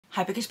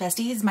Hi Bookish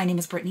Besties, my name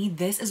is Brittany.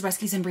 This is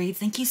Rescues and Breeds.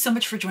 Thank you so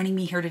much for joining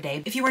me here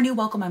today. If you are new,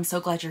 welcome. I'm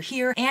so glad you're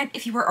here. And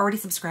if you are already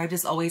subscribed,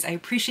 as always, I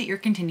appreciate your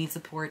continued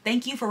support.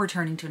 Thank you for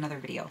returning to another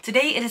video.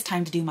 Today it is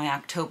time to do my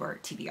October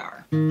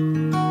TBR.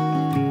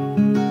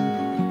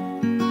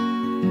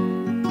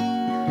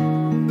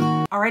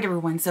 Alright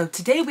everyone, so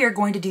today we are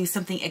going to do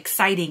something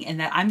exciting in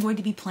that I'm going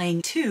to be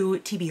playing 2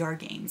 TBR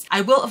games. I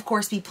will of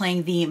course be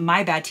playing the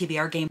My Bad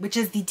TBR game, which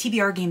is the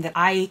TBR game that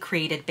I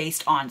created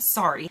based on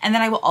Sorry. And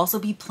then I will also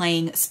be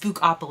playing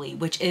Spookopoly,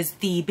 which is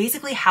the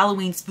basically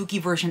Halloween spooky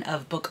version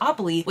of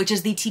Bookopoly, which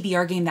is the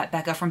TBR game that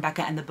Becca from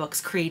Becca and the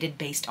Books created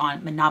based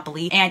on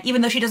Monopoly. And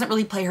even though she doesn't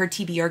really play her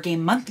TBR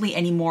game monthly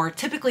anymore,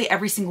 typically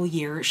every single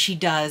year she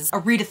does a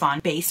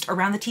readathon based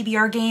around the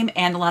TBR game,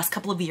 and the last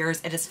couple of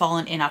years it has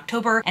fallen in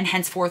October, and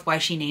henceforth why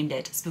she named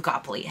it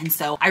Spookopoly. And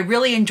so I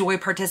really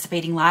enjoyed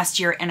participating last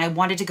year and I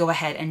wanted to go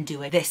ahead and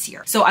do it this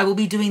year. So I will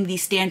be doing the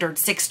standard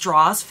 6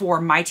 draws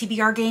for my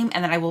TBR game,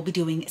 and then I will be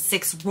doing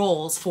 6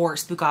 rolls for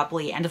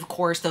Spookopoly, and of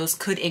course those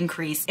could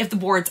increase if the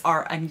boards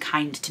are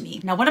unkind to me.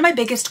 Now, one of my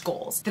biggest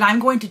goals that I'm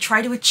going to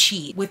try to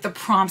achieve with the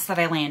prompts that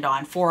I land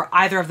on for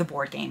either of the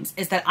board games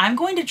is that I'm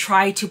going to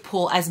try to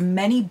pull as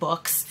many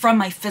books from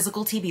my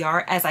physical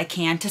TBR as I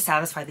can to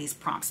satisfy these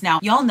prompts. Now,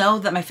 y'all know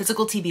that my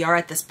physical TBR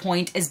at this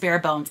point is bare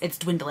bones. It's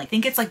dwindling. I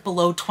think it's like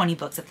below 20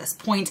 books at this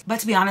point, but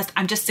to be honest,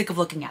 I'm just sick of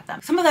looking at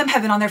them. Some of them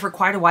have been on there for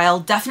quite a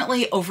while,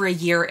 definitely over a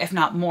year, if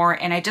not more,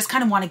 and I just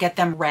kind of want to get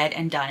them read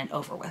and done and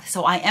over with.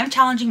 So I am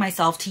challenging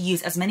myself to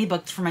use as many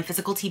books from my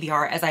physical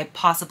TBR as I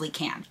possibly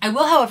can. I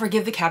will, however,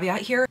 give the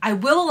caveat here. I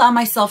will allow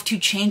myself to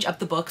change up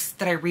the books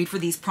that I read for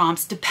these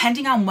prompts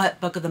depending on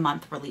what book of the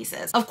month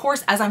releases. Of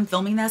course, as I'm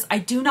filming this, I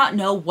do not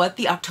know what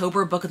the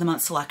October book of the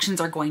month selections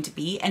are going to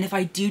be, and if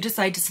I do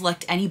decide to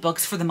select any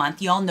books for the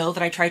month, y'all know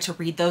that I try to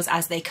read those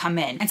as they come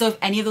in. And so if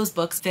any of those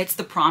books fits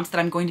the prompts that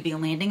I'm going to be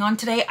landing on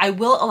today, I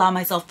will allow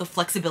myself the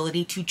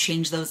flexibility to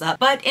change those up.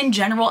 But in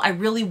general, I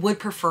really would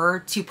prefer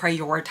to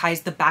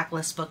prioritize the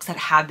backlist books that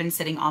have been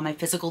sitting on my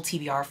physical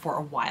TBR for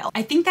a while.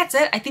 I think that's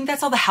it. I think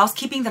that's all the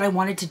housekeeping that I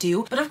wanted to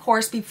do. But of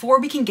course, before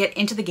we can get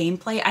into the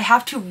gameplay, I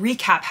have to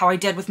recap how I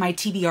did with my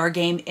TBR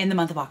game in the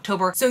month of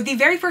October. So the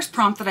very first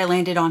prompt that I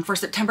landed on for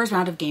September's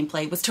round of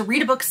gameplay was to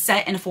read a book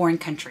set in a foreign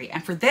country.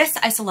 And for this,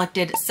 I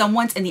selected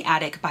Someone's in the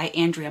Attic by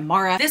Andrea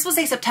Mara. This was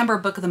a September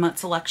book of the month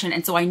selection,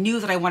 and so I knew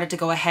that I wanted to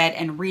go ahead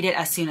and read it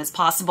as soon as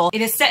possible.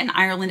 It is set in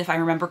Ireland, if I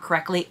remember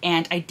correctly,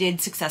 and I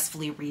did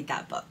successfully read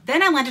that book.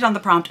 Then I landed on the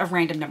prompt of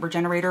Random Number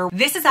Generator.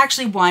 This is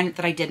actually one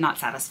that I did not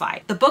satisfy.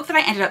 The book that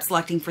I ended up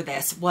selecting for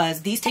this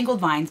was These Tangled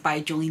Vines by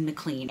Julian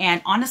McLean,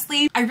 and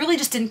honestly, I really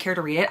just didn't care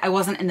to read it. I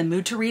wasn't in the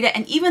mood to read it,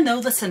 and even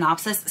though the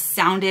synopsis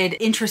sounded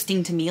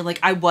interesting to me, like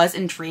I was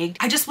intrigued,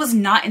 I just was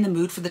not in the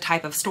mood for the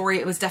type of story.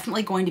 It was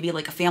definitely going to be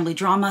like a family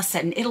drama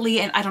set in Italy,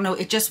 and I don't know,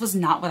 it just was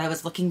not what I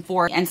was looking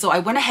for. And so I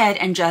went ahead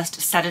and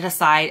just set it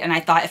aside, and I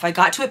thought if I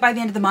got to it by the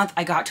end of the month,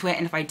 I got to it,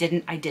 and if I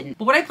didn't, I didn't.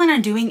 But what I plan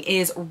on doing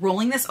is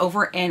rolling this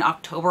over in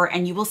October,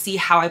 and you will see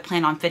how I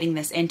plan on fitting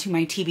this into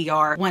my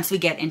TBR once we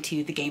get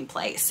into the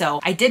gameplay. So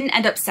I didn't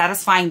end up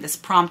satisfying this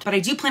prompt, but I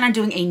do plan on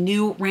doing a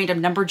new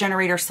random number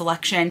generator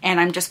selection, and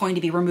I'm just going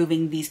to be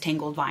removing These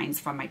Tangled Vines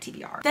from my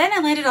TBR. Then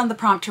I landed on the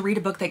prompt to read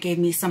a book that gave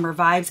me summer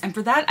vibes, and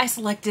for that I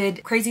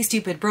selected Crazy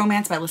Stupid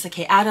Bromance by Alyssa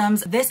K.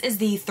 Adams. This is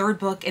the 3rd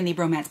book in the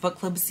Bromance Book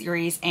Club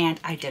series, and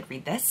I did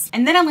read this.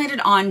 And then I landed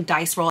on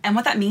Dice Roll, and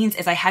what that means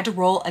is I had to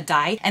roll a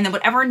die, and then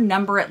whatever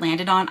number it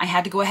landed on, I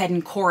had to go ahead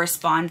and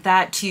correspond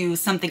that to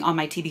something on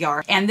my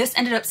TBR. And this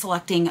ended up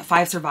selecting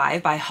 5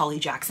 Survive by Holly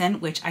Jackson,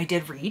 which I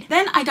did read.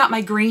 Then I got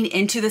my green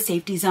into the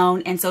safety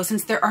zone, and so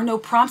since there are no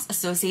prompts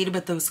associated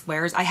with those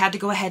squares, I had to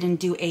go ahead and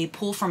do a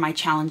pull from my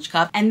challenge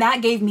cup, and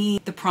that gave me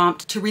the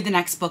prompt to read the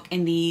next book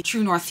in the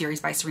True North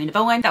series by Serena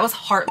Bowen. That was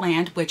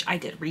Heartland, which I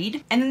did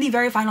read. And then the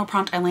very final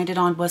prompt I landed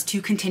on was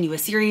to continue a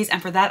series,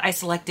 and for that I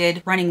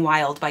selected Running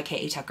Wild by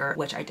K.A. Tucker,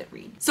 which I did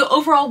read. So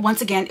overall,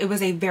 once again, it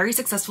was a very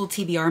successful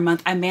TBR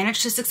month. I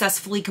managed to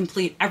successfully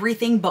complete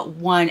everything but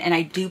one, and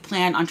I do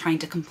plan on trying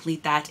to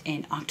complete that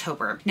in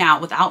October. Now,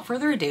 without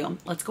further ado,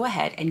 let's go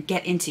ahead and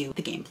get into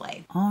the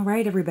gameplay. All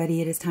right,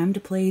 everybody, it is time to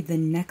play the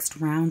next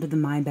round of the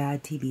My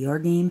Bad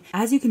TBR game.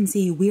 As you can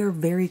see, we are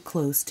very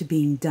close to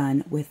being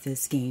done with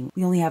this game.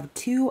 We only have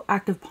 2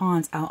 active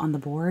pawns out on the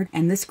board,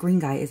 and this green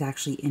guy is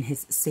actually in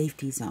his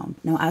safety zone.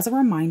 Now, as a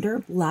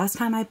reminder, last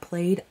time I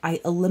played, I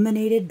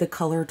eliminated the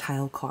color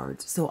tile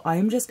cards, so I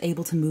am just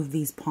able to move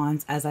these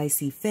pawns as I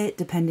see fit,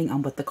 depending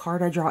on what the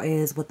card I draw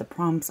is, what the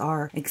prompts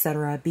are,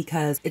 etc.,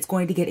 because it's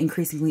going to get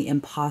increasingly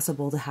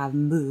impossible to have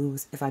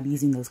moves if I'm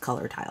using those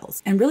color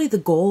tiles. And really the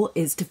goal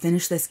is to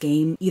finish this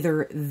game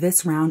either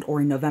this round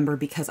or in November,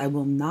 because I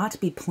will not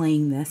be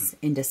playing this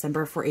in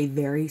December for a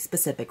very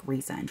specific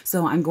reason.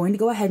 So I'm going to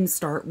go ahead and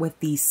start with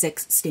the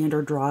 6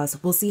 standard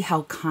draws. We'll see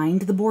how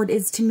kind the board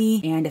is to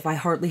me, and if I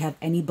hardly have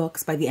any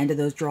books by the end of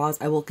those draws,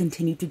 I will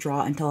continue to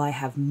draw until I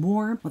have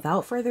more.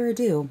 Without further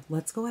ado,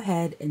 let's go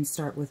ahead and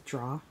start with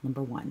draw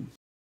number 1.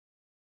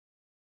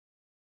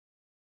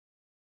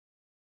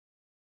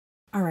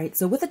 All right,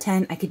 so with a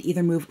 10, I could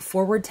either move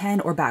forward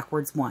 10 or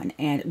backwards 1,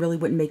 and it really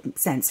wouldn't make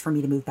sense for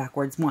me to move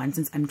backwards 1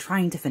 since I'm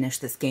trying to finish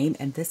this game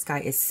and this guy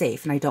is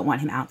safe and I don't want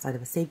him outside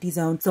of a safety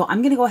zone. So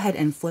I'm gonna go ahead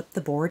and flip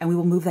the board and we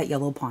will move that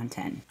yellow pawn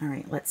 10. All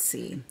right, let's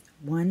see.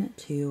 1,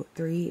 2,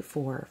 3,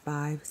 4,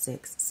 5,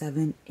 6,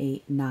 7,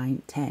 8,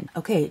 9, 10.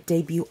 Okay,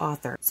 debut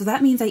author. So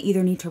that means I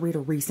either need to read a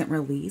recent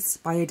release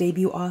by a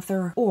debut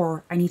author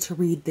or I need to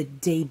read the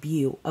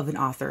debut of an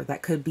author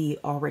that could be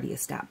already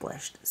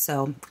established.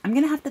 So I'm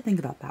gonna have to think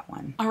about that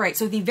one. All right,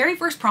 so the very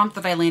first prompt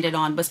that I landed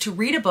on was to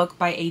read a book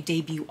by a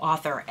debut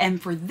author.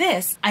 And for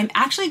this, I'm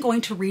actually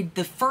going to read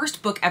the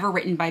first book ever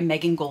written by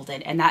Megan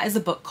Goldin, and that is a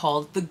book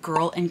called The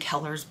Girl in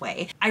Keller's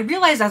Way. I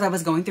realized as I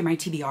was going through my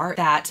TBR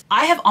that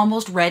I have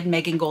almost read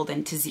Megan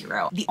Goldin to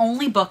zero. The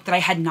only book that I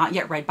had not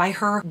yet read by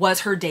her was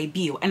her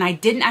debut, and I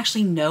didn't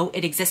actually know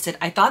it existed.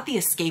 I thought The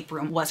Escape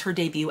Room was her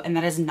debut, and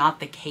that is not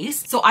the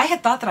case. So I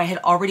had thought that I had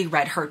already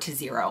read her to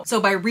zero.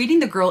 So by reading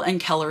The Girl in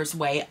Keller's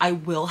Way, I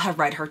will have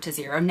read her to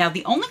zero. Now,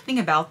 the only thing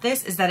about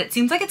this is that it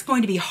seems like it's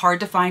going to be hard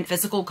to find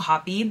physical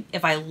copy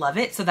if I love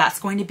it, so that's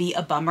going to be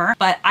a bummer.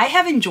 But I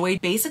have enjoyed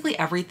basically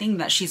everything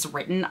that she's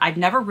written. I've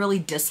never really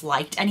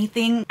disliked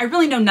anything. I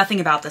really know nothing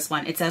about this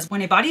one. It says,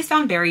 when a body is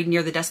found buried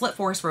near the desolate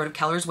forest road of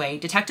Keller's Way,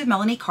 Detective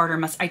Melanie Carter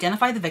must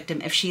identify the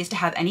victim if she is to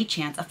have any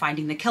chance of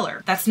finding the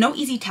killer. That's no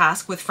easy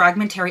task with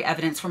fragmentary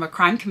evidence from a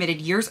crime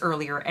committed years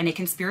earlier and a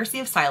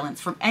conspiracy of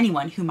silence from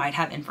anyone who might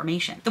have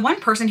information. The one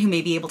person who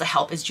may be able to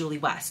help is Julie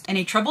West. In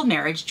a troubled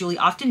marriage, Julie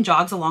often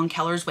jogs along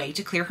Keller's Way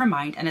to clear her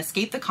mind and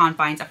escape the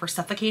confines of her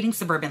suffocating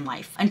suburban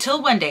life.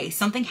 Until one day,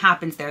 something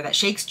happens there that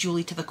shakes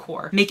Julie to the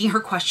core, making her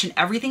question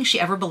everything she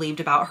ever believed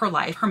about her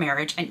life, her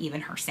marriage, and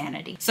even her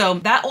sanity. So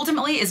that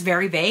ultimately is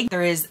very vague.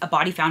 There is a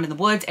body found in the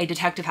woods, a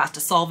detective has to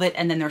solve it,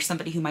 and then there's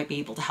somebody who might be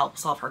able to help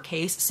solve her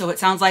case. So it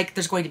sounds like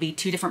there's going to be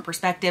two different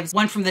perspectives,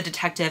 one from the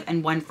detective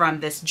and one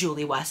from this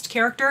Julie West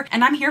character,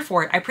 and I'm here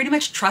for it. I pretty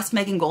much trust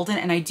Megan Goldin,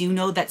 and I do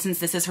know that since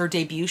this is her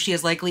debut, she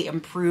has likely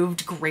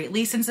improved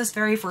greatly since this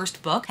very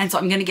first book, and so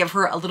I'm going to give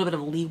her a little bit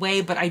of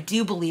leeway, but I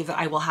do believe that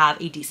I will have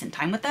a decent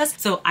time with this,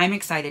 so I'm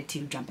excited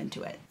to jump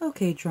into it.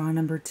 Okay, draw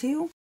number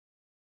 2.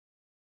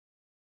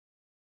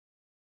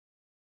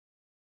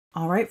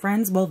 All right,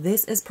 friends, well,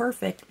 this is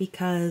perfect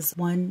because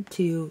 1,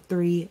 2,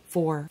 3,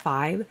 4,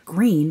 5,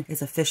 green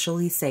is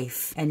officially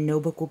safe and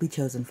no book will be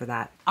chosen for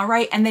that. All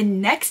right, and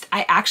then next,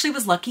 I actually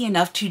was lucky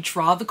enough to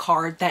draw the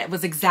card that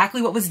was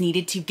exactly what was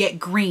needed to get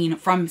green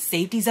from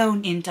safety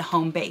zone into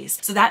home base.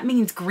 So that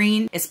means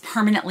green is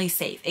permanently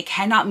safe. It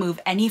cannot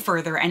move any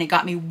further, and it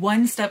got me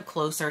one step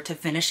closer to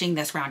finishing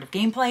this round of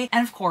gameplay.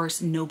 And of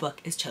course, no book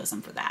is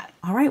chosen for that.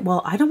 All right,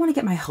 well, I don't want to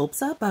get my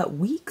hopes up, but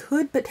we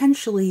could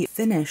potentially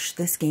finish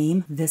this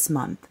game this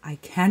month. I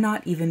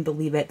cannot even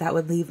believe it. That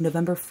would leave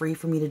November free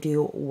for me to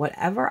do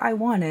whatever I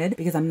wanted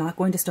because I'm not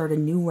going to start a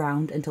new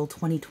round until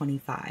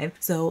 2025.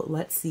 So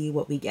let's see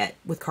what we get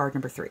with card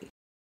number 3.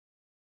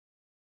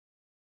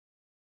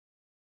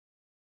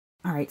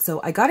 All right,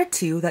 so I got a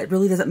 2. That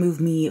really doesn't move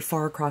me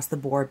far across the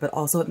board, but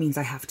also it means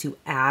I have to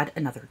add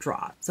another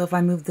draw. So if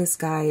I move this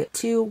guy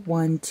 2,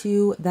 1,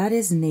 2, that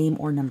is name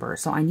or number.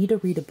 So I need to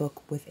read a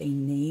book with a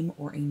name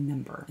or a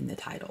number in the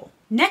title.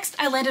 Next,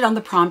 I landed on the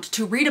prompt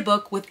to read a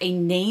book with a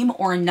name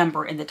or a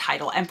number in the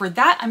title. And for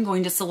that, I'm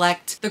going to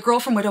select The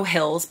Girl from Widow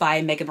Hills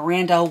by Megan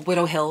Miranda,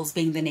 Widow Hills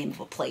being the name of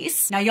a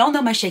place. Now, y'all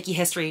know my shaky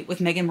history with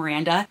Megan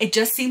Miranda. It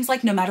just seems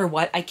like no matter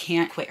what, I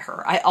can't quit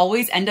her. I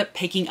always end up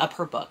picking up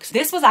her books.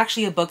 This was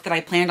actually a book that I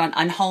planned on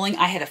unhauling.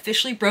 I had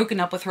officially broken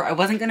up with her. I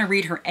wasn't going to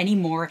read her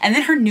anymore. And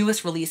then her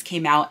newest release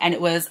came out, and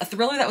it was a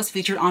thriller that was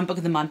featured on Book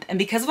of the Month. And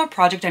because of a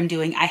project I'm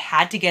doing, I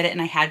had to get it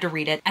and I had to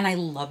read it, and I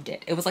loved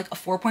it. It was like a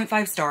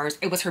 4.5 stars.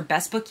 It was her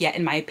best book yet,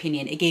 in my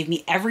opinion. It gave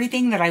me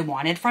everything that I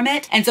wanted from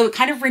it, and so it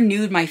kind of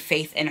renewed my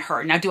faith in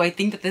her. Now, do I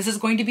think that this is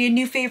going to be a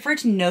new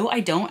favorite? No,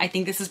 I don't. I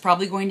think this is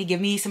probably going to give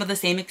me some of the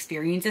same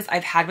experiences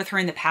I've had with her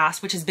in the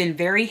past, which has been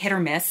very hit or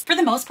miss. For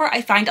the most part,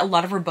 I find a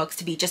lot of her books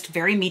to be just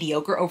very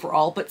mediocre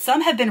overall, but some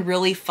have been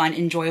really fun,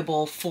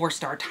 enjoyable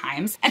 4-star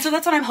times, and so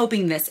that's what I'm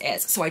hoping this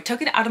is. So I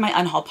took it out of my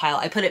unhaul pile,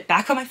 I put it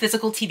back on my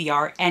physical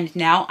TBR, and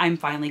now I'm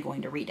finally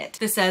going to read it.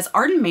 This says,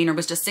 Arden Maynor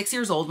was just 6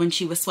 years old when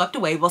she was swept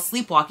away while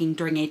sleepwalking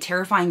during a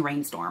terrifying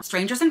rainstorm.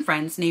 Strangers and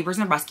friends, neighbors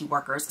and rescue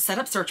workers set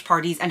up search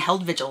parties and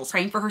held vigils,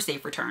 praying for her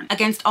safe return.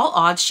 Against all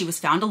odds, she was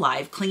found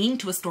alive, clinging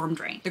to a storm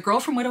drain. The Girl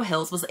from Widow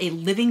Hills was a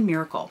living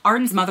miracle.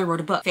 Arden's mother wrote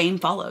a book. Fame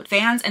followed.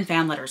 Fans and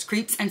fan letters,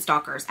 creeps and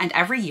stalkers, and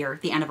every year,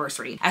 the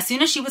anniversary. As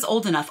soon as she was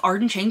old enough,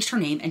 Arden changed her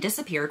name and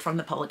disappeared from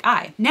the public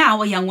eye.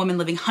 Now, a young woman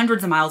living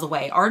hundreds of miles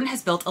away, Arden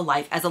has built a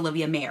life as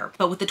Olivia Mayer.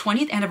 But with the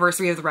 20th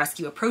anniversary of the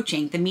rescue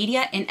approaching, the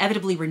media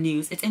inevitably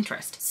renews its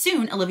interest.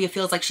 Soon, Olivia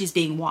feels like she's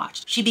being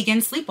watched. She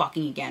begins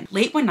sleepwalking again.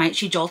 Late one night,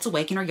 she jolts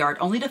awake in her yard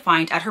only to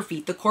find at her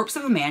feet the corpse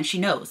of a man she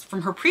knows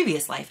from her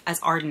previous life as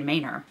Arden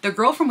Maynor. The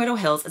Girl from Widow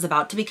Hills is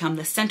about to become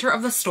the center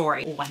of the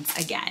story once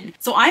again.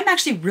 So I'm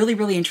actually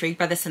really intrigued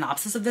by the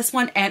synopsis of this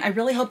one, and I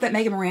really hope that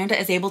Megan Miranda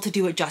is able to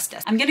do it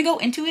justice. I'm gonna go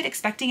into it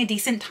expecting a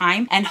decent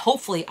time, and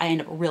hopefully I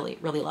end up really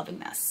loving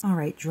this. All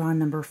right, draw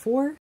number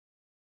 4.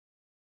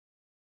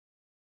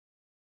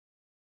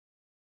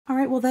 All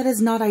right, well, that is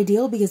not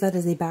ideal because that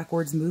is a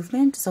backwards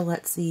movement. So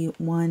let's see,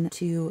 1,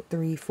 2,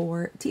 3,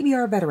 4,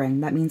 TBR veteran.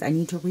 That means I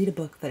need to read a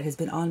book that has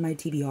been on my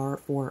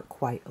TBR for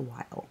quite a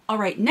while. All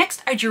right,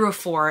 next I drew a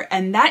 4,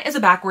 and that is a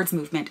backwards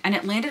movement, and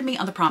it landed me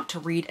on the prompt to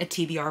read a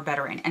TBR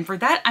veteran. And for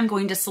that, I'm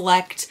going to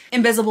select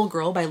Invisible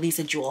Girl by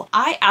Lisa Jewell.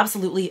 I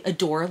absolutely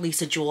adore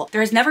Lisa Jewell.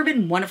 There has never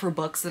been one of her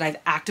books that I've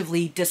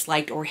actively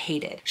disliked or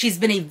hated. She's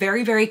been a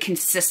very, very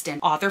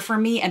consistent author for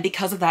me, and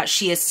because of that,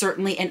 she is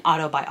certainly an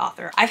auto-buy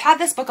author. I've had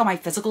this book on my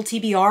physical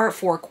TBR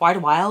for quite a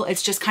while.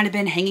 It's just kind of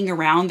been hanging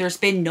around. There's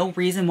been no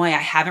reason why I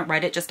haven't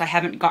read it, just I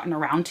haven't gotten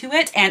around to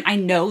it, and I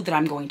know that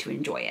I'm going to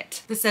enjoy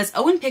it. This says,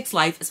 Owen Pick's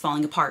life is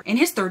falling apart. In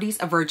his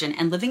 30s, a virgin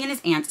and living in his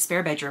aunt's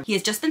spare bedroom, he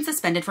has just been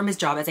suspended from his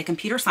job as a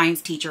computer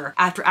science teacher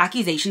after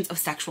accusations of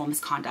sexual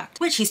misconduct,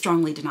 which he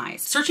strongly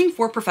denies. Searching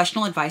for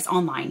professional advice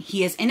online,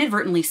 he is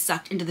inadvertently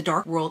sucked into the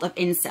dark world of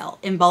incel,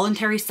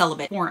 involuntary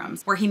celibate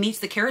forums, where he meets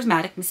the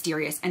charismatic,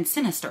 mysterious, and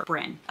sinister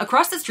Bryn.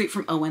 Across the street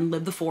from Owen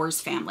live the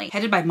Fours family,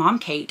 headed by Mom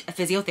Kate, a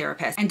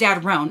physiotherapist, and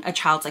Dad Roan, a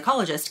child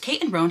psychologist.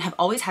 Kate and Roan have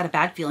always had a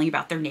bad feeling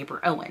about their neighbor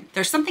Owen.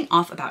 There's something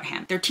off about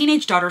him. Their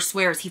teenage daughter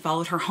swears he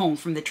followed her home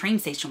from the train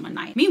station one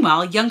night.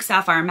 Meanwhile, young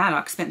Sapphire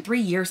Maddox spent 3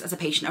 years as a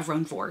patient of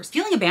Roan Fours.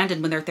 Feeling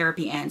abandoned when their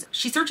therapy ends,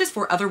 she searches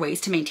for other ways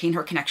to maintain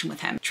her connection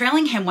with him,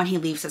 trailing him when he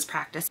leaves his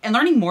practice, and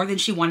learning more than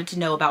she wanted to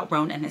know about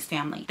Roan and his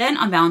family. Then,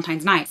 on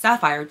Valentine's night,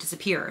 Sapphire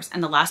disappears,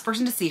 and the last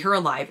person to see her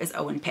alive is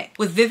Owen Pick.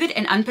 With vivid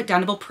and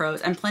unputdownable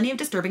prose and plenty of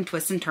disturbing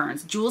twists and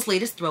turns, Jewell's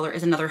latest thriller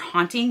is another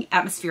haunting,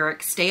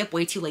 atmospheric, stay up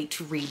way too late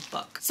to read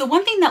book. So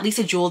one thing that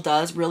Lisa Jewell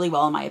does really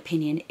well, in my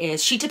opinion,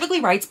 is she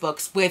typically writes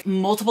books with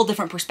multiple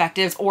different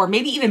perspectives, or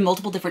maybe even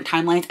multiple different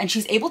timelines, and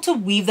she's able to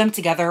weave them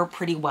together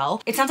pretty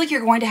well. It sounds like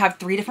you're going to have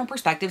 3 different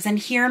perspectives in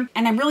here,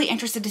 and I'm really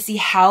interested to see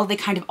how they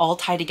kind of all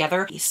tie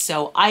together.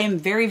 So I am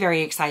very,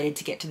 very excited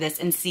to get to this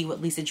and see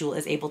what Lisa Jewell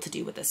is able to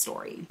do with this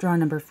story. Draw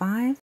number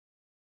 5.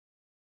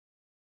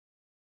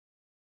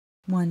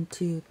 1,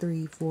 2,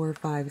 3, 4,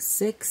 5,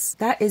 6.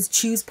 That is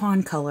choose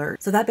pawn color.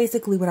 So that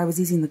basically, when I was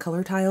using the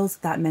color tiles,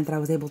 that meant that I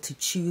was able to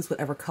choose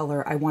whatever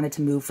color I wanted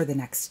to move for the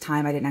next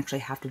time. I didn't actually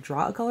have to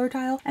draw a color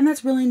tile, and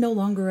that's really no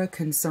longer a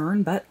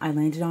concern, but I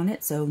landed on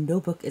it, so no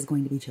book is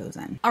going to be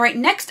chosen. All right,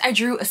 next I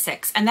drew a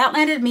 6, and that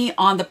landed me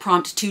on the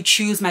prompt to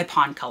choose my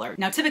pawn color.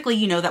 Now, typically,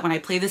 you know that when I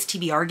play this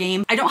TBR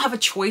game, I don't have a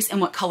choice in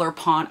what color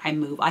pawn I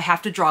move. I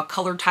have to draw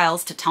color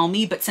tiles to tell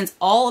me, but since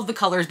all of the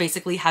colors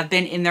basically have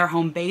been in their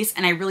home base,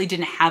 and I really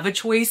didn't have a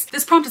choice,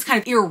 this prompt is kind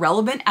of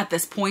irrelevant at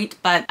this point,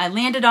 but I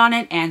landed on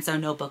it, and so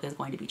no book is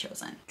going to be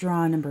chosen.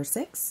 Draw number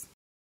 6.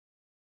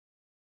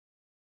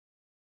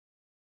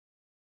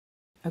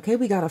 Okay,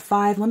 we got a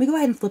 5. Let me go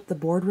ahead and flip the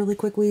board really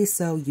quickly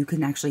so you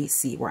can actually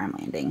see where I'm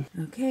landing.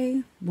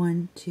 Okay,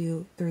 1,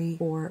 2, 3,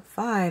 4,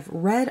 5.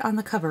 Red on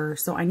the cover,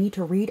 so I need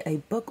to read a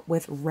book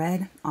with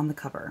red on the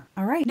cover.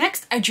 All right,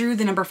 next I drew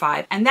the number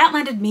 5, and that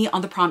landed me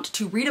on the prompt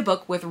to read a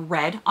book with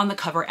red on the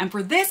cover. And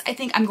for this, I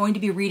think I'm going to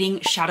be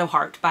reading Shadow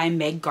Heart by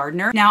Meg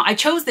Gardner. Now, I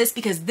chose this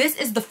because this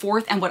is the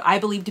 4th and what I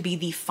believe to be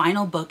the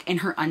final book in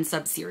her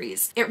Unsub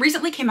series. It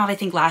recently came out, I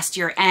think, last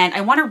year, and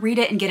I want to read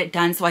it and get it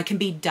done so I can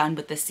be done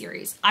with this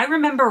series. I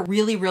remember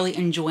really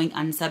enjoying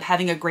Unsub,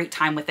 having a great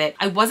time with it.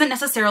 I wasn't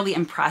necessarily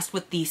impressed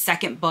with the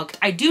 2nd book.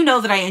 I do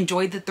know that I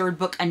enjoyed the 3rd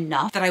book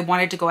enough that I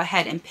wanted to go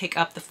ahead and pick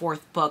up the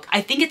 4th book.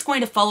 I think it's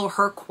going to follow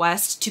her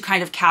quest to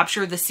kind of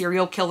capture the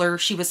serial killer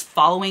she was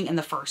following in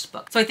the 1st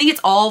book. So I think it's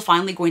all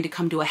finally going to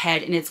come to a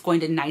head, and it's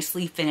going to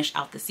nicely finish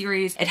out the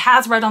series. It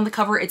has red on the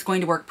cover. It's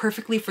going to work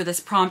perfectly for this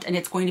prompt, and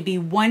it's going to be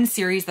one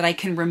series that I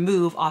can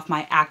remove off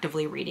my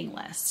actively reading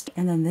list.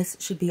 And then this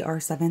should be our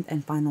 7th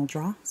and final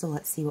draw. So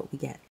let's see what we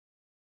get.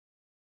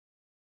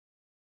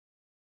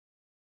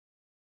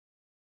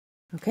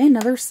 Okay,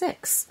 another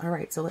 6. All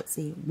right, so let's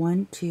see.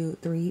 1, 2,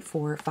 3,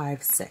 4,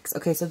 5, 6.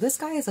 Okay, so this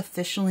guy is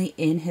officially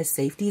in his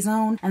safety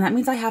zone, and that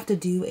means I have to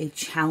do a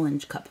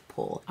challenge cup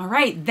pull. All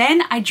right,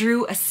 then I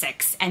drew a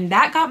 6, and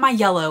that got my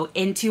yellow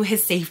into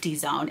his safety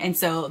zone. And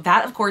so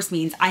that, of course,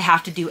 means I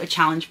have to do a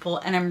challenge pull,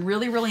 and I'm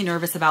really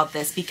nervous about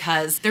this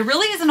because there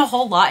really isn't a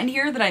whole lot in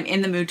here that I'm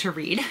in the mood to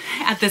read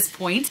at this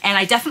point, and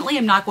I definitely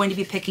am not going to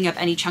be picking up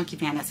any chunky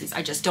fantasies.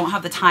 I just don't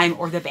have the time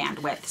or the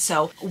bandwidth.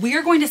 So we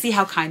are going to see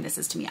how kind this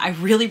is to me. I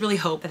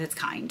really hope that it's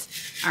kind.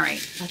 All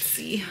right, let's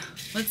see.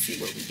 Let's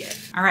see what we get.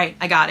 All right,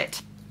 I got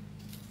it.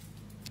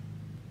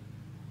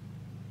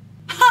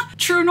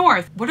 True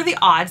North. What are the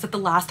odds that the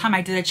last time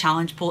I did a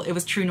challenge pull, it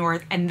was True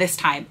North, and this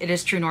time it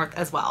is True North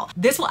as well?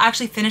 This will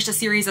actually finish the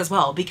series as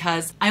well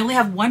because I only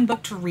have 1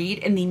 book to read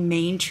in the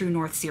main True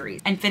North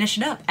series and finish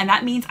it up. And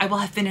that means I will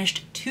have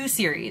finished 2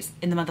 series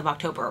in the month of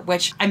October,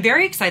 which I'm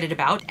very excited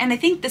about. And I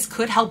think this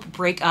could help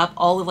break up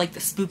all of like the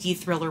spooky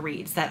thriller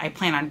reads that I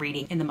plan on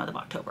reading in the month of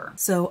October.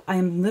 So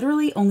I'm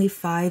literally only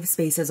 5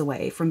 spaces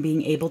away from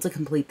being able to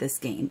complete this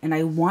game, and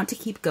I want to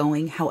keep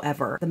going.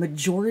 However, the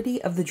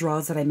majority of the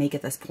draws that I make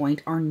at this point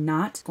and are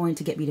not going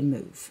to get me to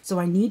move. So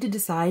I need to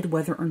decide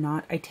whether or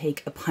not I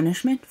take a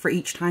punishment for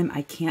each time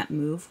I can't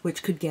move,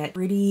 which could get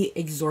pretty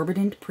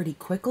exorbitant pretty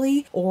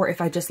quickly, or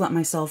if I just let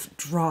myself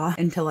draw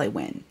until I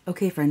win.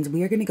 Okay, friends,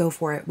 we are going to go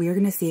for it. We are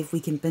going to see if we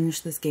can finish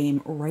this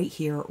game right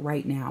here,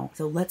 right now.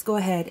 So let's go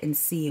ahead and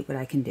see what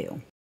I can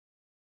do.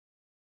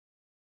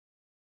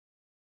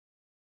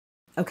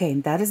 Okay,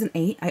 that is an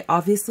 8. I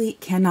obviously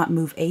cannot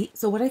move 8.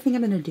 So what I think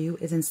I'm going to do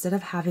is, instead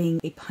of having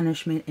a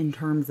punishment in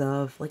terms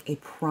of like a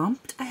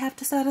prompt I have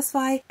to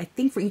satisfy, I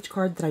think for each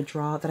card that I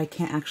draw that I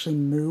can't actually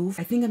move,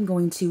 I think I'm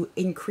going to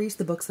increase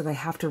the books that I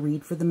have to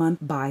read for the month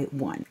by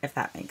 1, if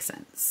that makes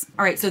sense.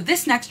 All right, so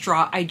this next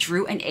draw, I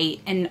drew an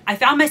 8, and I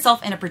found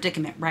myself in a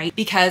predicament, right?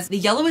 Because the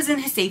yellow is in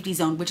his safety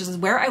zone, which is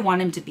where I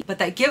want him to be, but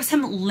that gives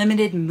him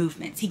limited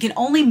movements. He can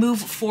only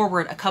move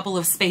forward a couple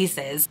of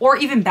spaces, or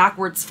even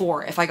backwards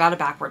 4 if I got a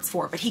backwards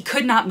 4. But he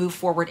could not move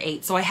forward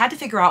 8. So I had to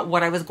figure out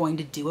what I was going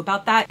to do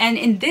about that. And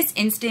in this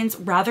instance,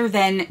 rather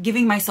than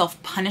giving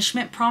myself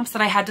punishment prompts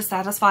that I had to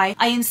satisfy,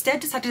 I instead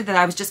decided that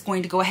I was just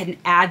going to go ahead and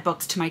add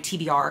books to my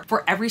TBR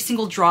for every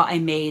single draw I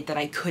made that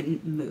I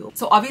couldn't move.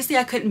 So obviously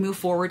I couldn't move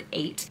forward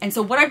 8. And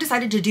so what I've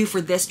decided to do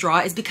for this draw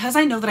is, because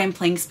I know that I'm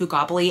playing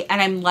Spookopoly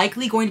and I'm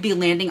likely going to be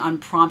landing on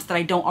prompts that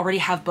I don't already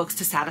have books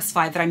to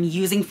satisfy that I'm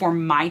using for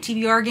my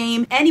TBR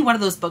game, any one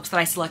of those books that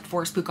I select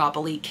for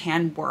Spookopoly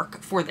can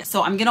work for this.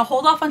 So I'm going to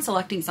hold off on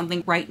selecting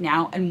something right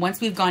now, and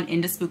once we've gone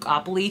into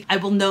Spookopoly, I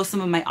will know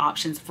some of my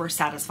options for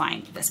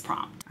satisfying this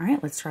prompt. All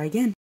right, let's try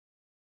again.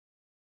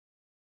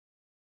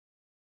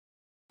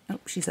 Oh,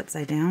 she's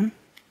upside down.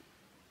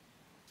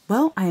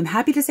 Well, I am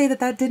happy to say that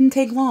that didn't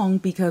take long,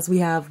 because we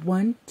have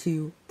 1,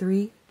 2,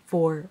 3,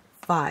 4,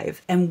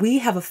 5. And we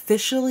have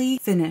officially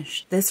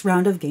finished this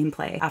round of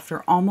gameplay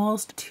after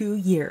almost 2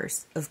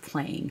 years of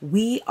playing.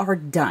 We are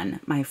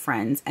done, my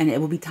friends, and it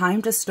will be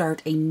time to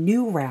start a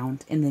new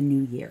round in the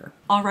new year.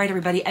 All right,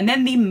 everybody, and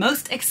then the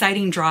most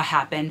exciting draw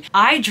happened.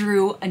 I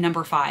drew a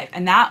number 5,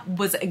 and that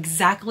was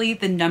exactly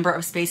the number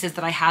of spaces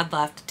that I had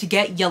left to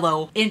get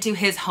yellow into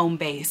his home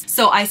base.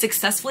 So I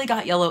successfully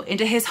got yellow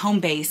into his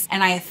home base,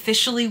 and I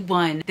officially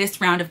won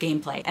this round of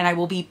gameplay, and I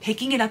will be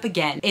picking it up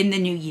again in the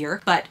new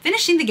year. But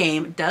finishing the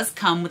game does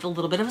come with a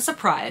little bit of a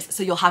surprise,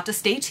 so you'll have to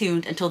stay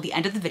tuned until the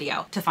end of the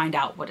video to find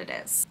out what it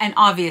is. And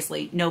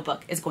obviously, no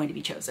book is going to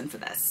be chosen for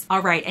this.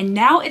 All right, and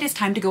now it is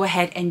time to go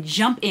ahead and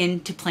jump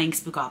into playing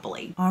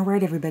Spookopoly. All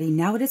right, everybody,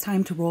 now it is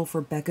time to roll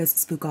for Becca's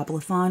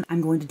Spookopoly-thon.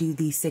 I'm going to do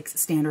the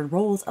 6 standard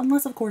rolls,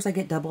 unless of course I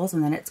get doubles,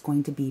 and then it's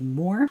going to be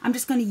more. I'm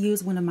just going to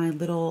use one of my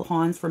little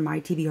pawns from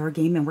my TBR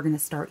game, and we're going to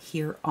start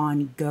here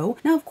on go.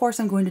 Now, of course,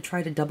 I'm going to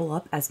try to double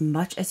up as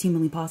much as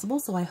humanly possible,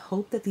 so I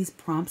hope that these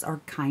prompts are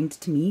kind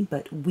to me,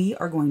 but we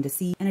are going to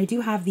see. And I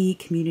do have the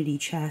community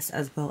chest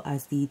as well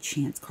as the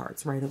chance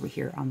cards right over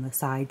here on the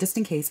side, just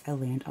in case I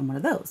land on one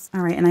of those.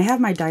 All right, and I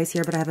have my dice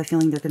here, but I have a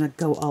feeling they're gonna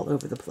go all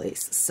over the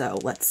place. So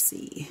let's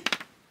see.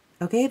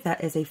 Okay,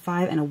 that is a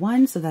 5 and a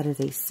 1, so that is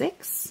a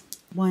 6.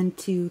 1,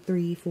 2,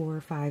 3,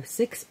 4, 5,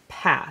 6,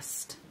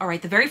 passed. All right,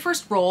 the very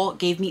first roll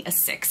gave me a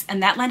 6,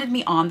 and that landed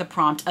me on the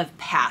prompt of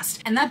passed.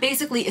 And that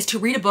basically is to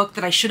read a book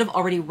that I should have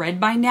already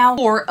read by now,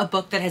 or a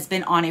book that has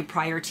been on a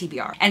prior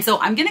TBR. And so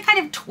I'm gonna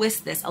kind of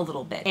twist this a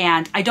little bit.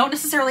 And I don't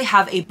necessarily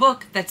have a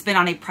book that's been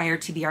on a prior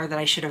TBR that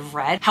I should have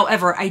read.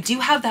 However, I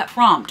do have that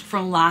prompt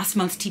from last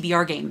month's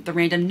TBR game, the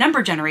random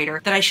number generator,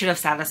 that I should have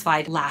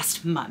satisfied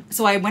last month.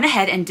 So I went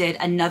ahead and did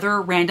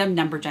another random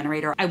number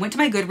generator. I went to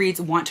my Goodreads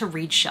Want to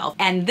Read shelf,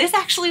 and this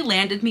actually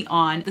landed me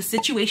on The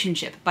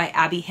Situationship by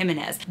Abby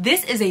Jimenez.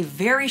 This is a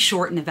very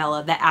short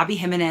novella that Abby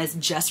Jimenez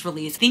just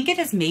released. I think it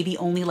is maybe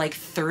only like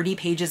 30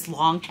 pages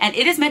long, and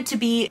it is meant to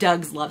be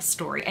Doug's love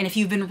story. And if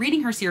you've been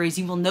reading her series,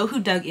 you will know who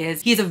Doug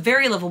is. He is a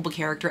very lovable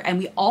character, and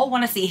we all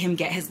want to see him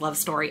get his love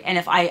story. And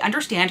if I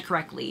understand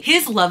correctly,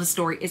 his love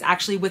story is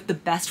actually with the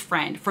best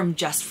friend from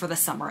Just for the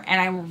Summer.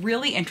 And I'm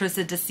really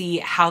interested to see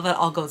how that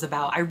all goes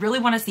about. I really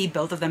want to see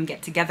both of them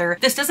get together.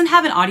 This doesn't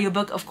have an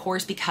audiobook, of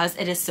course, because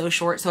it is so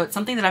short, so it's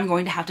something that I'm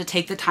going to have to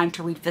take the time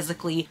to read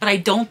physically, but I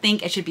don't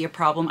think it should be a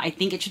problem. I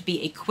think it should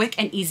be a quick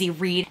and easy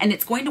read, and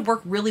it's going to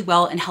work really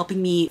well in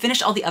helping me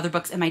finish all the other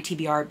books in my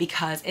TBR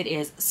because it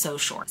is so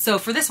short. So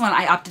for this one,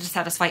 I opted to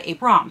satisfy a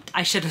prompt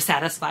I should have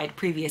satisfied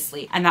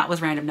previously, and that was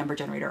random number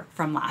generator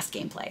from last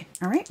gameplay.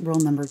 All right,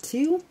 roll number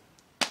 2.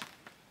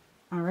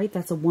 All right,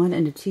 that's a 1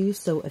 and a 2,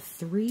 so a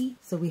 3.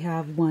 So we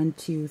have 1,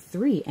 2,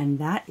 3, and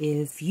that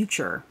is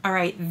future. All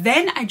right,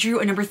 then I drew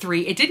a number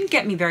 3. It didn't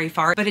get me very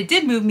far, but it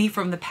did move me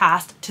from the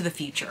past to the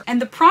future.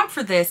 And the prompt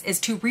for this is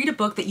to read a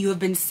book that you have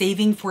been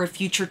saving for a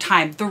future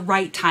time, the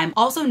right time,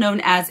 also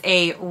known as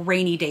a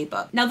rainy day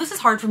book. Now, this is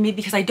hard for me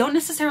because I don't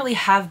necessarily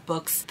have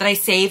books that I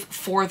save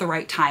for the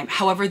right time.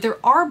 However,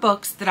 there are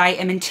books that I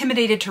am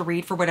intimidated to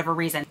read for whatever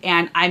reason,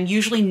 and I'm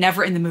usually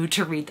never in the mood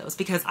to read those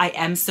because I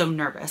am so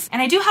nervous.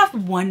 And I do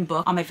have one book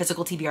book on my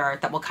physical TBR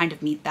that will kind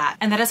of meet that,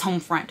 and that is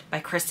Homefront by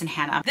Kristen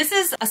Hanna. This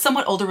is a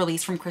somewhat older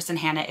release from Kristen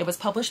Hanna. It was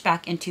published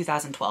back in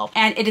 2012,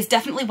 and it is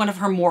definitely one of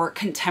her more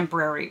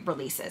contemporary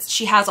releases.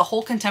 She has a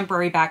whole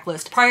contemporary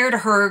backlist prior to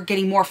her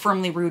getting more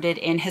firmly rooted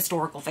in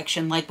historical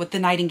fiction, like with The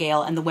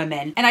Nightingale and The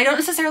Women. And I don't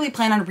necessarily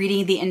plan on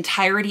reading the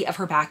entirety of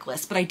her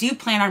backlist, but I do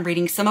plan on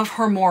reading some of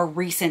her more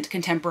recent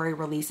contemporary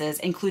releases,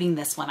 including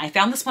this one. I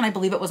found this one, I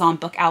believe it was on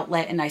Book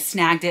Outlet, and I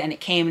snagged it and it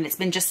came, and it's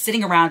been just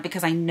sitting around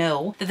because I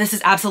know that this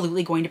is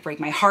absolutely going to break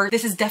my heart.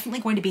 This is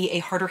definitely going to be a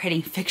harder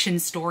hitting fiction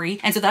story,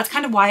 and so that's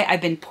kind of why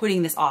I've been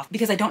putting this off,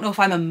 because I don't know if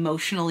I'm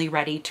emotionally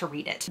ready to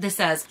read it. This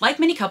says, like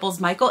many couples,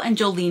 Michael and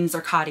Jolene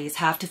Zarkadis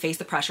have to face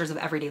the pressures of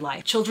everyday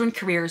life. Children,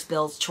 careers,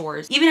 bills,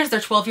 chores, even as their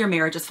 12-year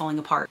marriage is falling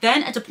apart.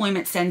 Then a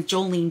deployment sends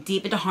Jolene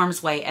deep into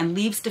harm's way and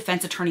leaves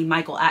defense attorney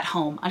Michael at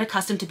home,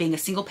 unaccustomed to being a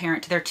single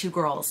parent to their 2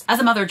 girls. As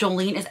a mother,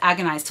 Jolene is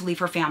agonized to leave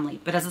her family,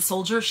 but as a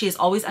soldier, she has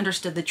always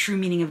understood the true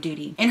meaning of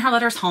duty. In her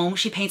letters home,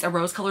 she paints a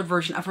rose-colored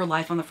version of her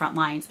life on the front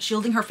lines,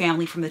 shielding her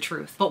family from the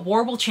truth. But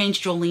war will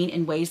change Jolene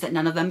in ways that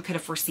none of them could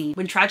have foreseen.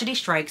 When tragedy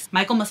strikes,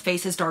 Michael must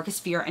face his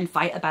darkest fear and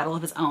fight a battle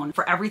of his own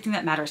for everything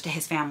that matters to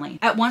his family.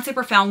 At once a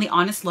profoundly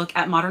honest look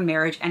at modern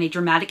marriage and a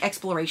dramatic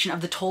exploration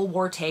of the toll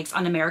war takes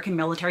on American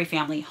military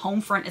family,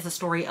 Homefront is a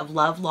story of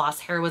love,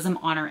 loss, heroism,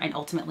 honor, and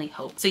ultimately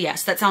hope. So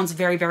yes, that sounds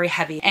very, very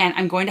heavy, and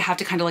I'm going to have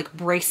to kind of like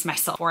brace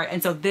myself for it.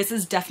 And so this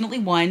is definitely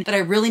one that I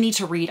really need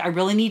to read. I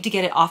really need to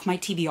get it off my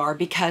TBR,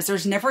 because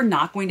there's never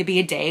not going to be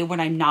a day when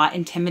I'm not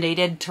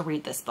intimidated to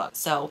read this book.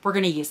 So we're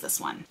going to use this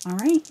one. All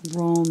right,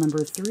 roll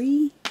number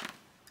 3.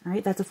 All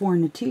right, that's a 4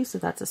 and a 2, so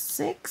that's a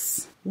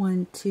 6.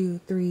 1, 2,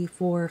 3,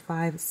 4,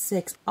 5,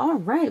 6. All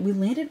right, we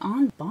landed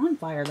on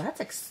Bonfire. That's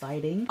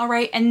exciting. All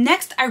right, and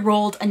next I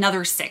rolled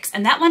another 6,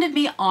 and that landed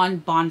me on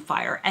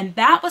Bonfire. And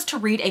that was to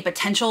read a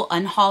potential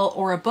unhaul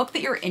or a book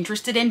that you're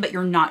interested in, but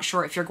you're not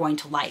sure if you're going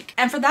to like.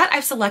 And for that,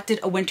 I've selected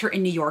A Winter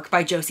in New York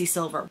by Josie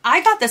Silver.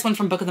 I got this one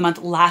from Book of the Month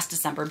last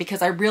December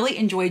because I really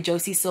enjoyed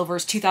Josie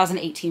Silver's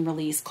 2018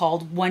 release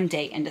called One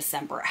Day in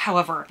December.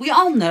 However, we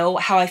all know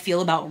how I feel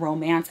about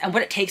romance and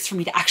what it takes for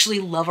me to actually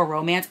love a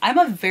romance. I'm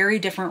a very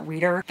different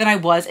reader than I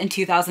was in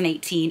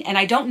 2018, and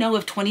I don't know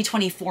if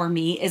 2024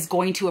 me is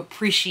going to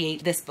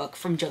appreciate this book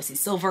from Josie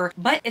Silver,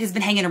 but it has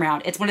been hanging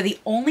around. It's one of the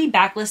only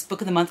backlist Book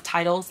of the Month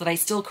titles that I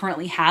still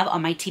currently have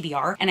on my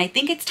TBR, and I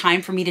think it's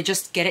time for me to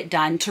just get it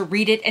done, to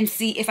read it and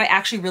see if I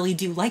actually really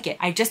do like it.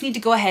 I just need to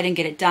go ahead and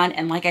get it done,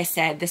 and like I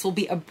said, this will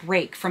be a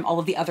break from all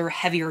of the other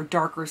heavier,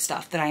 darker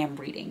stuff that I am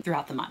reading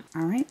throughout the month.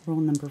 All right, roll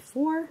number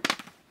 4.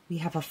 We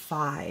have a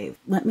 5.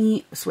 Let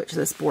me switch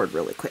this board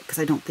really quick because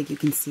I don't think you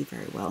can see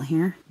very well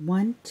here.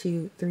 1,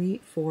 2, 3,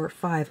 4,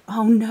 5.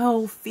 Oh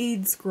no,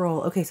 feed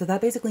scroll. Okay, so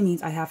that basically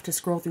means I have to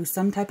scroll through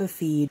some type of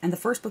feed, and the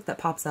first book that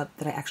pops up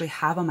that I actually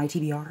have on my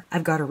TBR,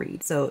 I've got to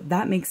read. So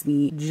that makes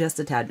me just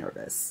a tad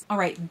nervous. All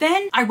right,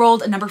 then I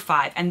rolled a number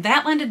 5, and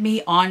that landed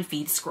me on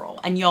feed scroll.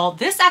 And y'all,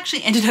 this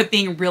actually ended up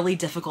being really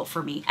difficult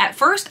for me. At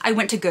first, I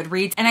went to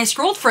Goodreads and I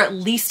scrolled for at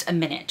least a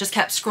minute, just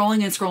kept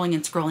scrolling and scrolling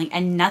and scrolling,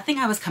 and nothing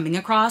I was coming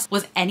across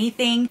was anything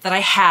that I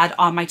had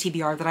on my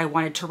TBR that I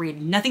wanted to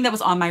read. Nothing that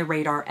was on my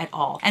radar at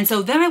all. And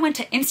so then I went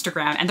to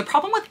Instagram, and the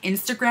problem with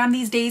Instagram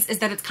these days is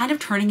that it's kind of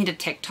turning into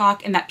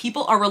TikTok, and that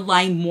people are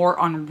relying more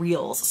on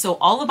reels. So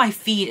all of my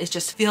feed is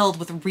just filled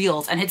with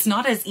reels, and it's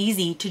not as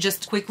easy to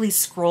just quickly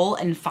scroll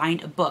and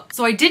find a book.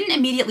 So I didn't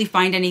immediately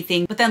find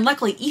anything, but then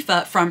luckily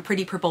Aoife from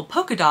Pretty Purple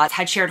Polka Dots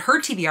had shared her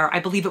TBR, I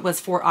believe it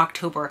was for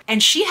October,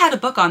 and she had a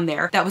book on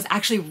there that was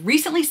actually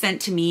recently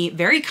sent to me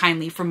very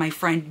kindly from my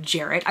friend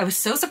Jarrett. I was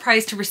so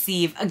surprised to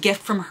receive a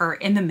gift from her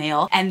in the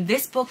mail, and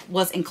this book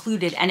was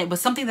included, and it was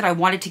something that I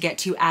wanted to get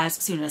to as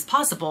soon as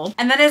possible,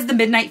 and that is The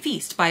Midnight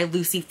Feast by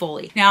Lucy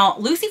Foley. Now,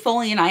 Lucy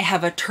Foley and I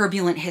have a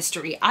turbulent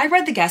history. I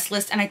read the guest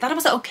list and I thought it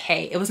was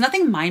okay. It was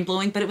nothing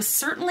mind-blowing, but it was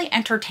certainly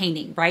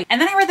entertaining, right? And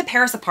then I read The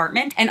Paris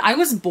Apartment, and I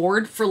was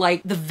bored for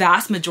like the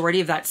vast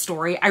majority of that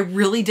story. I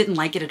really didn't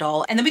like it at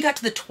all. And then we got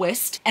to the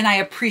twist, and I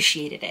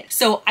appreciated it.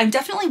 So I'm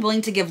definitely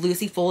willing to give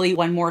Lucy Foley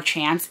one more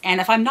chance,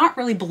 and if I'm not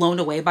really blown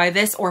away by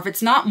this, or if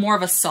it's not more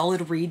of a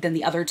solid read than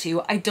the other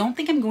two, I don't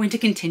think I'm going to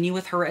continue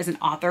with her as an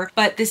author,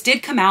 but this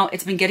did come out.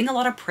 It's been getting a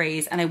lot of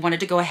praise, and I wanted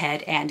to go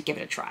ahead and give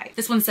it a try.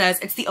 This one says,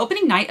 it's the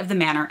opening night of the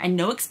manor, and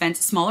no expense,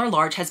 small or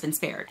large, has been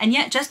spared. And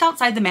yet, just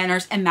outside the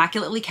manor's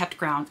immaculately kept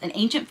grounds, an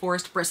ancient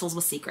forest bristles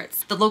with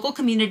secrets. The local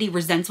community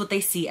resents what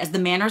they see as the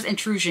manor's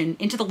intrusion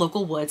into the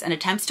local woods and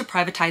attempts to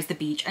privatize the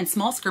beach, and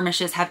small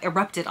skirmishes have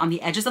erupted on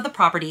the edges of the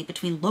property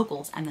between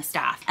locals and the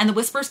staff. And the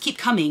whispers keep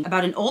coming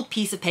about an old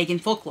piece of pagan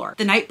folklore,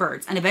 the night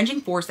birds, an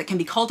avenging force that can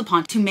be called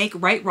upon to make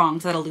right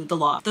wrongs that elude the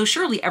law, though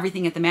surely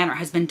everything at the manor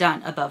has been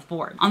done above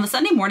board. On the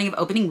Sunday morning of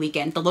opening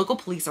weekend, the local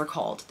police are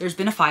called. There's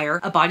been a fire,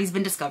 a body's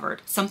been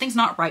discovered, something's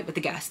not right with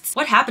the guests.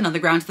 What happened on the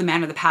grounds of the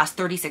manor the past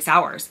 36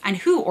 hours? And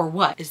who or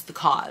what is the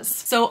cause?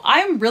 So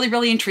I'm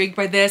really intrigued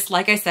by this.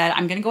 Like I said,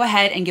 I'm gonna go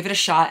ahead and give it a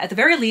shot. At the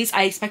very least,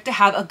 I expect to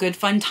have a good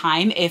fun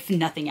time, if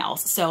nothing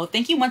else. So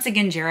thank you once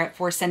again, Jarrett,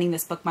 for sending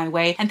this book my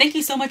way. And thank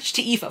you so much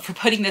to Aoife for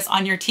putting this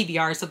on your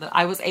TBR so that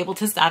I was able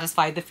to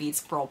satisfy the feed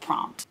scroll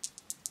prompt.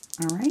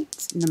 All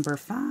right, number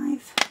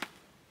 5.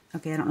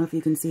 Okay, I don't know if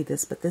you can see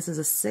this, but this is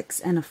a 6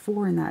 and a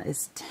 4, and that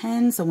is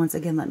 10. So once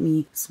again, let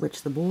me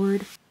switch the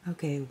board.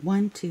 Okay,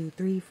 1, 2,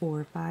 3,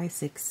 4, 5,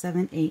 6,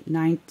 7, 8,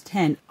 9,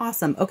 10.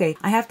 Awesome. Okay,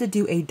 I have to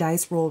do a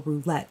dice roll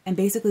roulette, and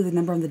basically the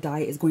number on the die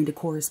is going to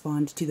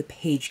correspond to the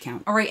page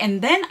count. All right,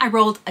 and then I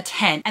rolled a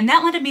 10, and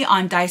that landed me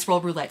on dice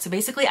roll roulette. So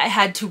basically I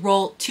had to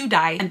roll 2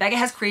 die, and Becca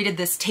has created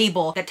this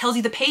table that tells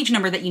you the page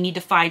number that you need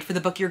to find for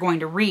the book you're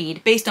going to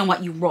read based on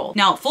what you roll.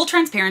 Now, full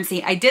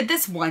transparency, I did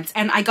this once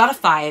and I got a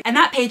 5, and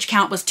that page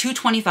count was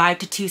 225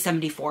 to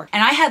 274,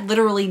 and I had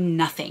literally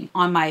nothing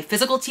on my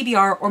physical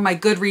TBR or my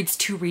Goodreads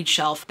to read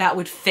shelf that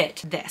would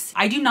fit this.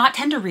 I do not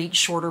tend to read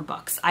shorter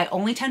books. I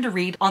only tend to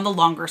read on the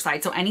longer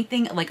side, so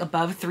anything like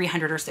above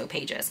 300 or so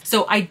pages.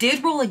 So I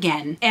did roll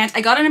again, and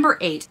I got a number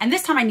 8, and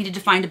this time I needed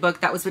to find a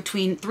book that was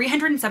between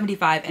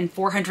 375 and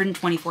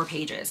 424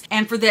 pages.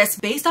 And for this,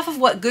 based off of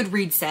what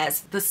Goodreads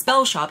says, The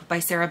Spell Shop by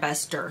Sarah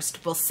Bess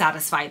Durst will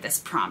satisfy this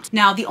prompt.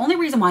 Now, the only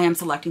reason why I'm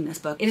selecting this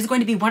book, it is going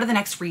to be one of the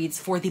next reads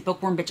for the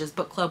Bookworm Bitches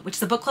book club, which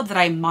is a book club that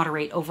I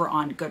moderate over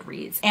on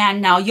Goodreads.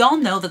 And now y'all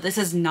know that this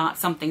is not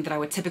something that I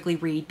would typically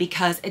read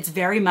because it's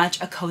very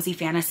much a cozy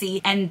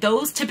fantasy, and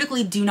those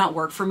typically do not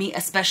work for me,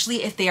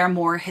 especially if they are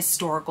more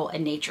historical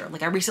in nature.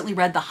 Like I recently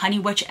read The Honey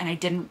Witch and I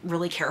didn't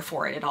really care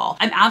for it at all.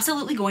 I'm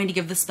absolutely going to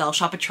give The Spell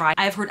Shop a try.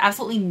 I have heard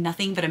absolutely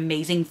nothing but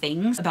amazing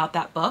things about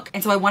that book,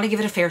 and so I want to give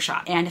it a fair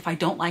shot. And if I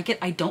don't like it,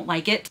 I don't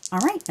like it. All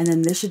right, and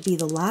then this should be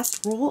the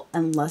last roll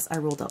unless I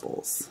roll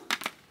doubles.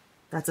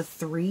 That's a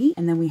 3,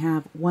 and then we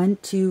have 1,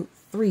 2,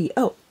 3.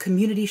 Oh,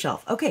 community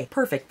shelf. Okay,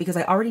 perfect, because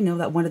I already know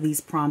that one of these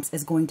prompts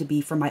is going to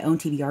be for my own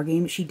TBR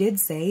game. She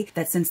did say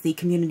that since the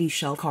community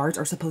shelf cards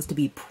are supposed to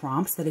be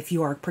prompts, that if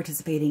you are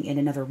participating in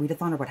another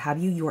readathon or what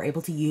have you, you are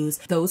able to use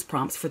those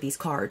prompts for these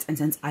cards. And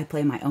since I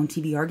play my own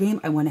TBR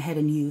game, I went ahead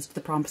and used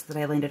the prompts that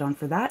I landed on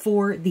for that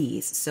for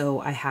these. So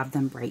I have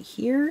them right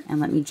here, and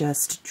let me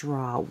just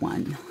draw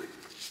one.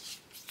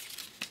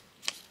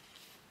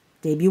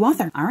 Debut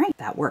author. All right,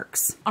 that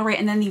works. All right,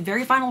 and then the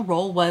very final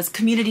roll was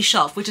community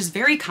shelf, which is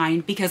very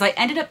kind because I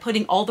ended up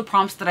putting all the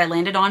prompts that I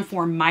landed on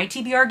for my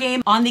TBR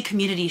game on the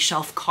community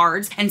shelf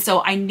cards. And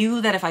so I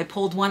knew that if I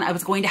pulled one, I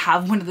was going to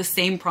have one of the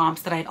same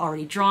prompts that I had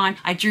already drawn.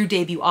 I drew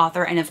debut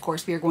author, and of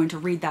course we are going to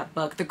read that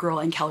book, The Girl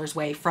in Keller's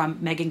Way from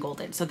Megan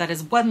Golden. So that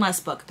is one less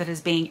book that is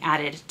being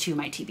added to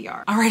my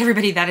TBR. All right,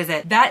 everybody, that is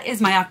it. That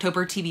is my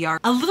October TBR.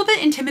 A little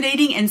bit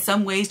intimidating in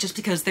some ways just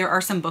because there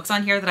are some books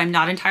on here that I'm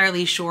not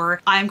entirely sure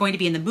I'm going to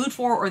be in the mood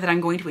for or that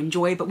I'm going to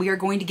enjoy, but we are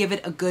going to give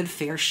it a good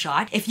fair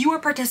shot. If you are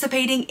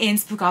participating in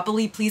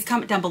Spookopoly, please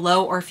comment down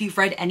below, or if you've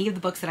read any of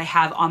the books that I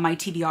have on my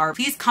TBR,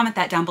 please comment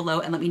that down below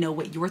and let me know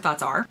what your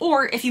thoughts are.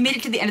 Or if you made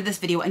it to the end of this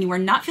video and you are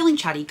not feeling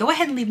chatty, go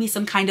ahead and leave me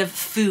some kind of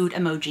food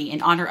emoji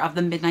in honor of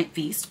The Midnight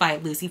Feast by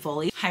Lucy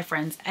Foley. Hi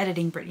friends,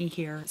 editing Brittany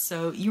here.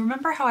 So you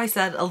remember how I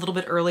said a little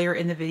bit earlier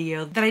in the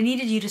video that I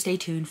needed you to stay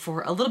tuned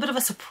for a little bit of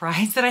a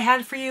surprise that I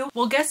had for you?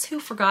 Well, guess who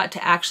forgot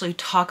to actually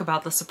talk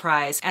about the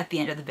surprise at the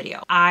end of the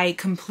video? I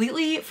completely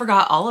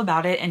forgot all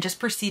about it and just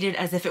proceeded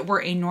as if it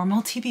were a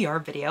normal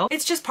TBR video.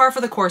 It's just par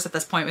for the course at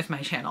this point with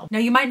my channel. Now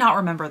you might not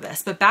remember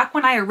this, but back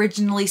when I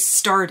originally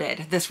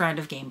started this round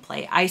of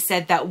gameplay, I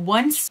said that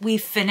once we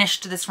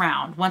finished this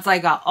round, once I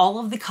got all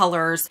of the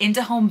colors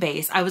into home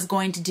base, I was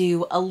going to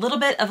do a little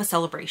bit of a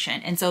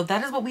celebration. And so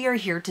that is what we are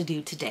here to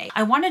do today.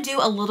 I want to do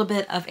a little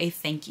bit of a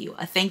thank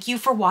you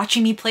for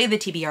watching me play the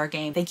TBR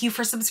game. Thank you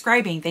for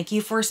subscribing. Thank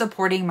you for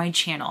supporting my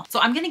channel.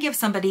 So I'm going to give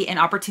somebody an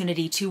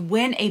opportunity to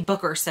win a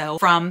book or so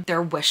from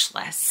their wish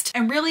list.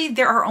 And really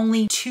there are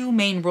only 2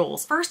 main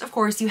rules. First, of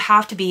course, you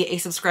have to be a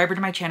subscriber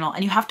to my channel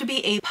and you have to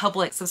be a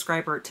public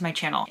subscriber to my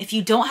channel. If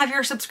you don't have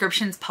your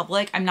subscriptions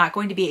public, I'm not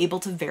going to be able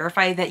to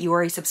verify that you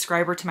are a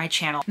subscriber to my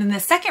channel. And then the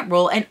second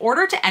rule, in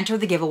order to enter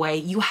the giveaway,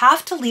 you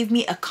have to leave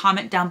me a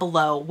comment down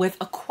below with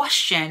a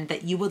question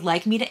that you would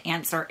like me to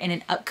answer in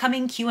an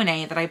upcoming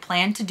Q&A that I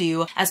plan to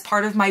do as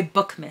part of my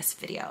Bookmas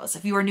videos.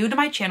 If you are new to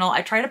my channel,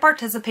 I try to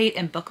participate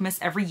in Bookmas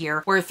every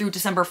year, where through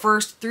December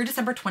 1st through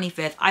December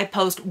 25th, I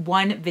post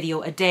 1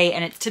 video a day,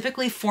 and it's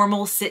typically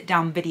formal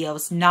sit-down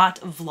videos, not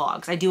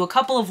vlogs. I do a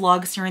couple of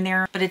vlogs here and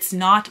there, but it's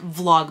not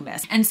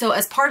Vlogmas. And so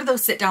as part of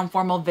those sit-down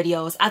formal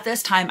videos, at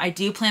this time, I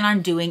do plan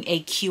on doing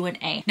a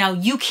Q&A. Now,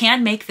 you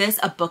can make this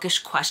a bookish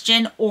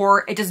question,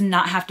 or it does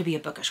not have to be a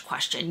bookish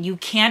question. You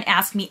can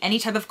ask me any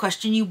type of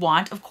question you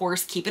want. Of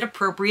course, keep it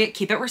appropriate,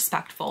 keep it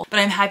respectful, but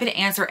I'm happy to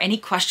answer any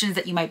questions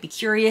that you might be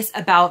curious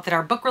about that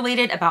are book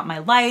related, about my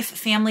life,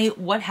 family,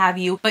 what have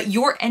you. But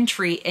your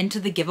entry into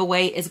the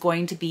giveaway is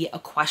going to be a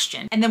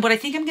question. And then what I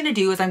think I'm going to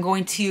do is I'm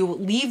going to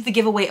leave the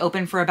giveaway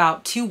open for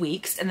about 2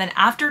 weeks. And then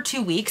after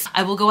 2 weeks,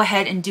 I will go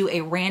ahead and do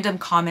a random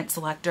comment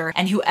selector,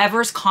 and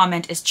whoever's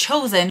comment is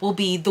chosen will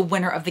be the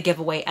winner of the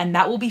giveaway. And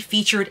that will be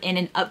featured in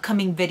an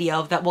upcoming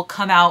video that will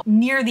come out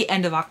near the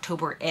end of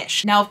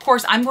October-ish. Now, of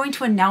course, I'm going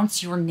to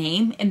announce your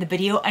name in the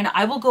video, and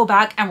I will go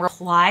back and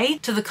reply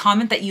to the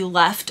comment that you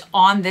left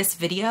on this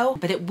video,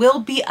 but it will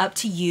be up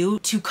to you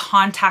to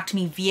contact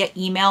me via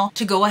email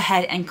to go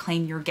ahead and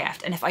claim your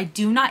gift. And if I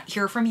do not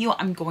hear from you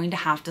video, I'm going to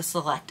have to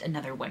select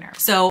another winner.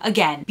 So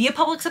again, be a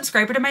public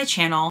subscriber to my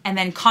channel and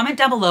then comment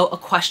down below a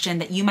question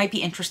that you might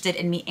be interested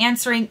in me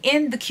answering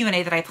in the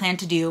Q&A that I plan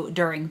to do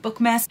during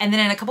Bookmas. And then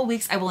in a couple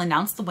weeks, I will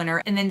announce the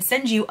winner and then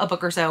send you a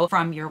book or so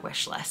from your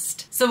wish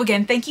list. So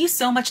again, thank you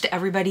so much to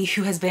everybody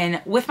who has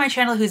been with my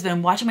channel, who's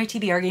been watching my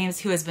TBR games,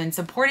 who has been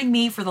supporting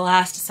me for the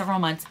last several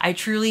months. I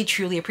truly,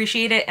 truly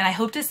appreciate it. And I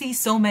hope to see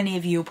so many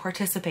of you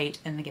participate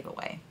in the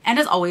giveaway. And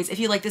as always, if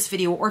you like this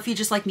video or if you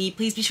just like me,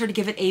 please be sure to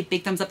give it a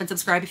big thumbs up and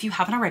subscribe if you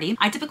haven't already.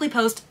 I typically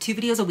post 2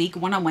 videos a week,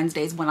 one on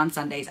Wednesdays, one on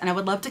Sundays, and I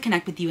would love to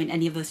connect with you in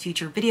any of those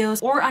future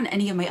videos or on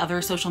any of my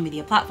other social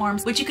media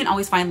platforms, which you can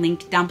always find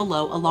linked down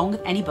below along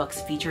with any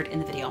books featured in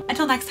the video.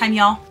 Until next time,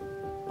 y'all,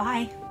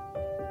 bye.